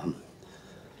know.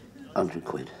 100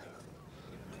 quid.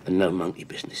 And no monkey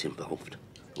business involved.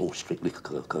 All strictly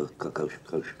kosher.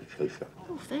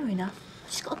 Oh, fair enough. I've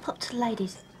just got to pop to the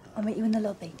ladies. I'll meet you in the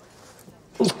lobby.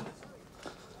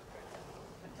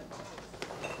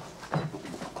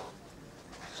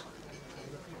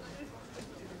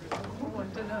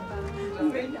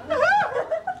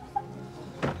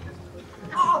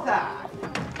 Arthur!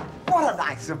 What a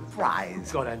nice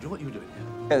surprise. God, Andrew, what are you doing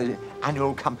here?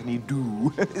 Annual company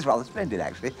do. It's rather splendid,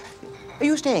 actually. Are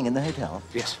you staying in the hotel?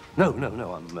 Yes. No,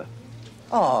 I'm...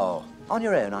 Oh, on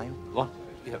your own, are you? What?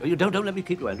 You don't let me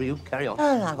keep you, Andrew. You carry on.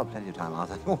 Oh, no, I've got plenty of time,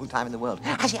 Arthur. All the time in the world.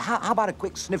 Actually, how about a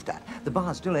quick snifter? The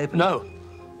bar's still open. No.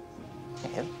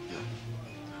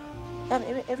 No?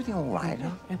 Everything all right, huh?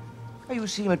 Yeah. Oh, you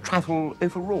seem a trifle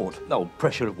overwrought. No,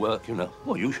 pressure of work, you know.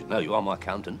 Well, you should know. You are my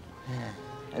accountant. Yeah.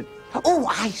 Oh,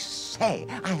 I say,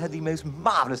 I heard the most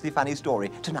marvelously funny story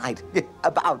tonight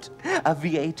about a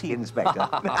VAT inspector.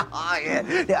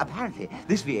 Yeah. Now, apparently,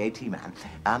 this VAT man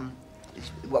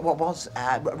was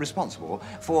responsible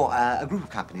for a group of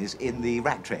companies in the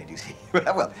rag trade, you see.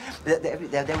 Well, there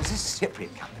was this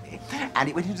Cypriot company, and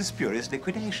it went into spurious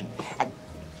liquidation. And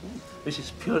this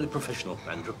is purely professional,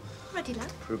 Andrew. Ready,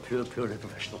 love? Purely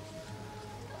professional.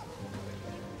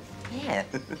 Yeah.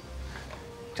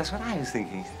 Just what I was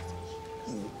thinking.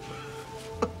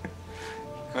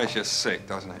 Makes you sick,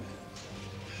 doesn't it?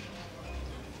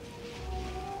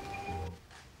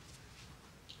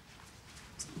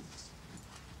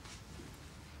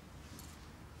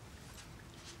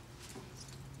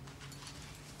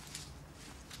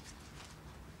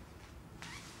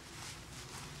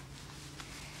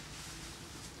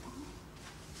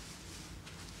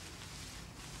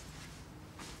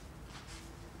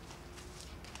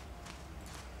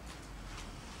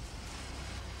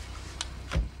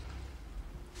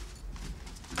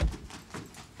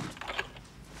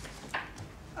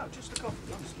 Just a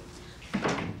coffee, honestly.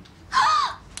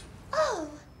 Oh!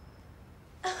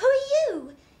 Who are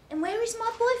you? And where is my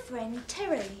boyfriend,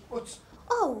 Terry? What's...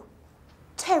 Oh,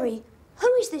 Terry, who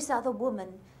is this other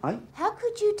woman? Hey? How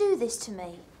could you do this to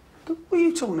me? What are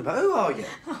you talking about? Who are you?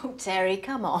 Oh, Terry,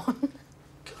 come on.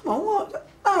 Come on, what?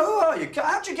 Oh, who are you?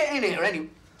 How'd you get in here anyway?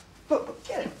 Look,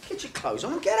 get your clothes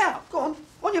on and get out. Go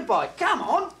on your bike. Come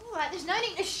on. All right, there's no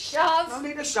need to shove. No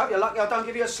need to shove. You're lucky I don't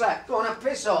give you a slap. Go on and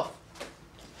piss off.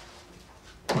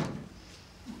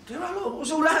 Dear Lord, what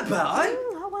was all that about, eh?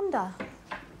 I wonder.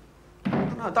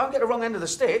 No, don't get the wrong end of the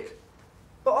stick.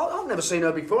 But I've never seen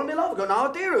her before in my life. I've got no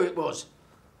idea who it was.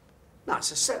 No,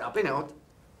 it's a setup, innit?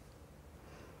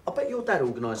 I bet your dad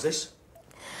organised this.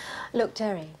 Look,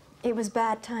 Terry, it was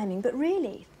bad timing, but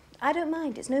really, I don't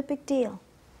mind. It's no big deal.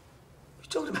 You're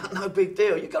talking about no big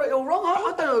deal. You got it all wrong. I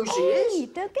don't know who she is.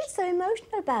 Don't get so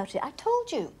emotional about it. I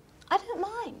told you. I don't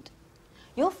mind.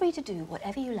 You're free to do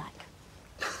whatever you like.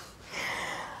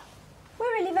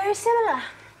 We're really very similar.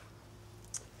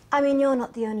 I mean, you're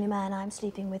not the only man I'm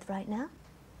sleeping with right now.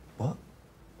 What?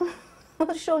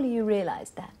 Well, surely you realise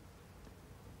that.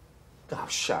 Oh,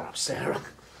 shut up, Sarah.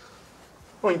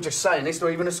 Well, you're just saying this to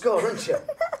even a score, aren't you?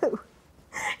 No,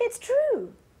 it's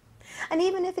true. And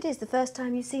even if it is the first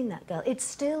time you've seen that girl, it's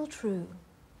still true.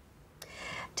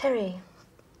 Terry,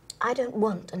 I don't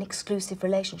want an exclusive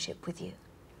relationship with you.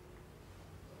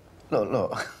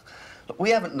 Look, Look,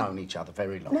 we haven't known each other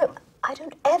very long. No, I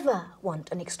don't ever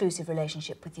want an exclusive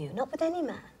relationship with you, not with any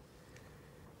man.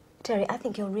 Terry, I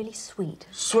think you're really sweet.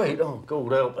 Sweet? Oh,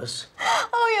 God help us.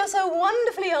 Oh, you're so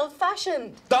wonderfully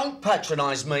old-fashioned. Don't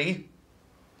patronise me.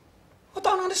 I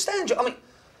don't understand you. I mean,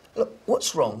 look,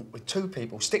 what's wrong with two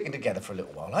people sticking together for a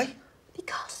little while, eh?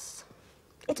 Because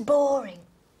it's boring.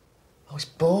 Oh, it's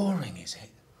boring, is it?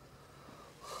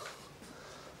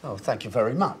 Oh, thank you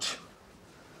very much.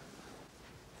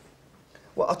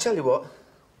 Well, I'll tell you what.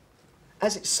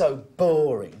 As it's so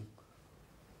boring,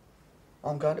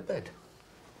 I'm going to bed.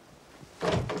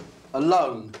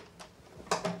 Alone.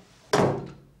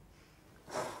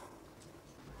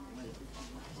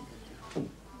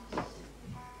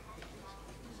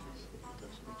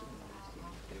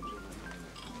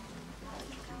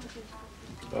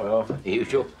 Well,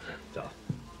 usual.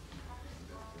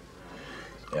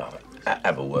 Yeah,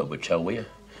 have a word with Tel, will you?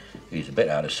 He's a bit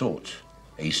out of sorts.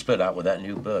 He split up with that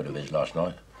new bird of his last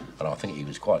night, and I think he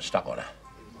was quite stuck on her.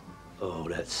 Oh,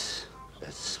 that's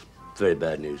very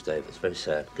bad news, Dave. That's very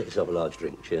sad. Get yourself a large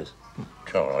drink. Cheers.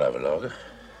 Come on, I'll have a lager.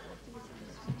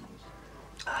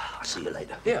 I'll see you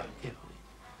later. Yeah.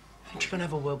 Ain't you going to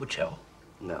have a word with Tel?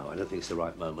 No, I don't think it's the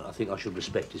right moment. I think I should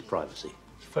respect his privacy.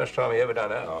 It's the first time he ever done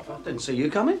that, Arthur. I didn't see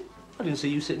you coming. I didn't see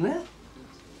you sitting there.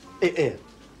 Here.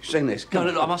 You seen this?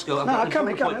 No, I must go. No, come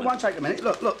in. It won't take a minute.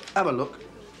 Look, have a look.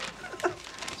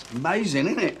 It's amazing,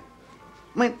 isn't it?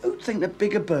 I mean, who'd think that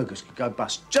bigger burgers could go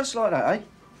bust just like that, eh?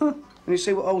 Huh? And you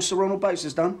see what old Sir Ronald Bates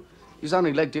has done? He's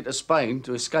only legged it to Spain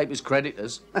to escape his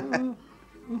creditors. You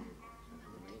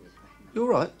all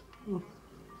right?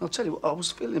 I'll tell you what, I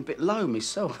was feeling a bit low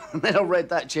myself, and then I read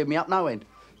that, cheered me up no end. Do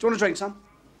you want to drink some?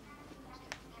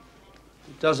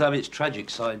 It does have its tragic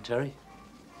side, Terry.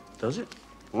 Does it?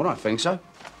 Well, I don't think so.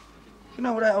 You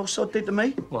know what that old sod did to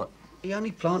me? What? He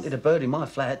only planted a bird in my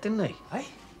flat, didn't he? Hey?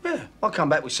 Yeah. I come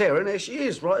back with Sarah, and there she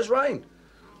is, right as rain.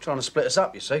 Trying to split us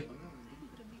up, you see.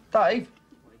 Dave?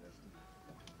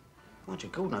 Mind you,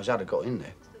 God knows how they got in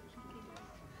there.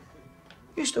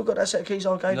 You still got that set of keys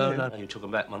I gave you? No, you took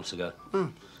them back months ago.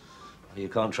 You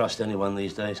can't trust anyone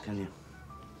these days, can you?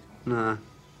 No.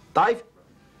 Dave?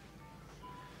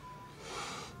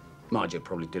 Mind you,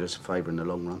 probably did us a favour in the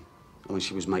long run. I mean,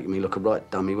 she was making me look a right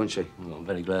dummy, wasn't she? Well, I'm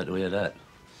very glad to hear that.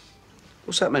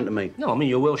 What's that meant to me? No, I mean,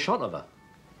 you're well shot of her.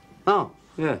 Oh,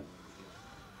 yeah.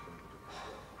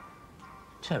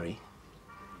 Terry,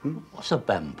 what's a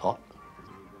bampot?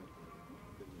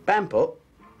 Bampot?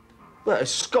 Well,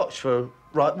 it's Scotch for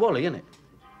right Wally, isn't it?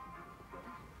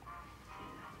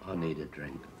 I need a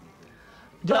drink.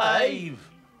 Dave!